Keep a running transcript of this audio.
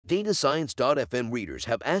DataScience.fm readers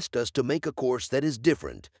have asked us to make a course that is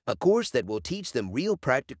different, a course that will teach them real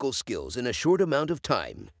practical skills in a short amount of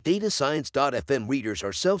time. DataScience.fm readers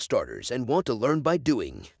are self-starters and want to learn by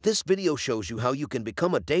doing. This video shows you how you can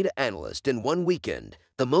become a data analyst in one weekend.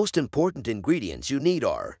 The most important ingredients you need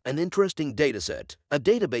are an interesting dataset, a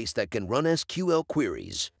database that can run SQL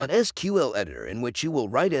queries, an SQL editor in which you will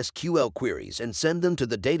write SQL queries and send them to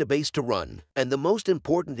the database to run, and the most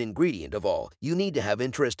important ingredient of all, you need to have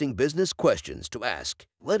interesting business questions to ask.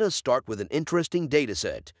 Let us start with an interesting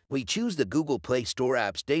dataset. We choose the Google Play Store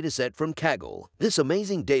apps dataset from Kaggle. This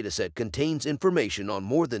amazing dataset contains information on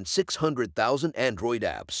more than 600,000 Android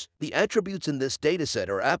apps. The attributes in this dataset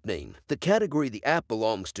are app name, the category the app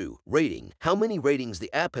belongs to, rating, how many ratings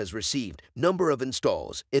the app has received, number of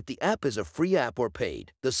installs, if the app is a free app or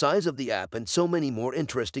paid, the size of the app, and so many more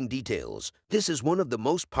interesting details. This is one of the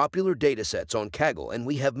most popular datasets on Kaggle, and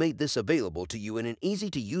we have made this available to you in an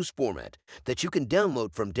easy-to-use format that you can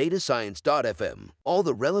download from datascience.fm. All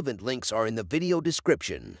the relevant links are in the video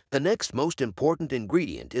description. The next most important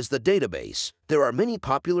ingredient is the database. There are many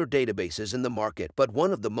popular databases in the market, but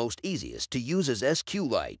one of the most easiest to use is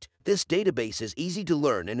SQLite. This database is easy to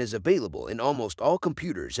learn and is available in almost all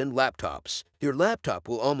computers and laptops. Your laptop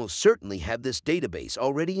will almost certainly have this database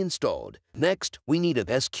already installed. Next, we need an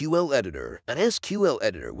SQL editor. An SQL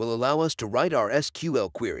editor will allow us to write our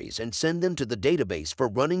SQL queries and send them to the database for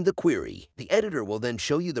running the query. The editor will then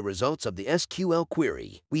show you the results of the SQL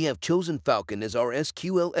query. We have chosen Falcon as our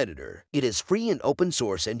SQL editor. It is free and open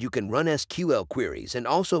source, and you can run SQL queries and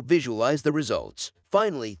also visualize the results.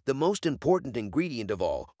 Finally, the most important ingredient of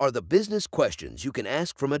all are the business questions you can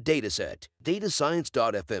ask from a dataset.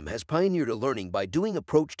 DataScience.fm has pioneered a learning by doing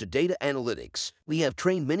approach to data analytics. We have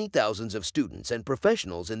trained many thousands of students and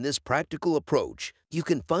professionals in this practical approach. You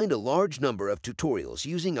can find a large number of tutorials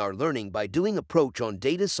using our learning by doing approach on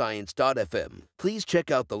datascience.fm. Please check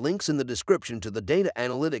out the links in the description to the data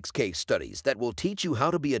analytics case studies that will teach you how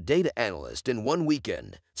to be a data analyst in one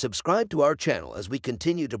weekend. Subscribe to our channel as we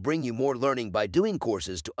continue to bring you more learning by doing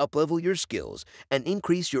courses to uplevel your skills and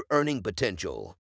increase your earning potential.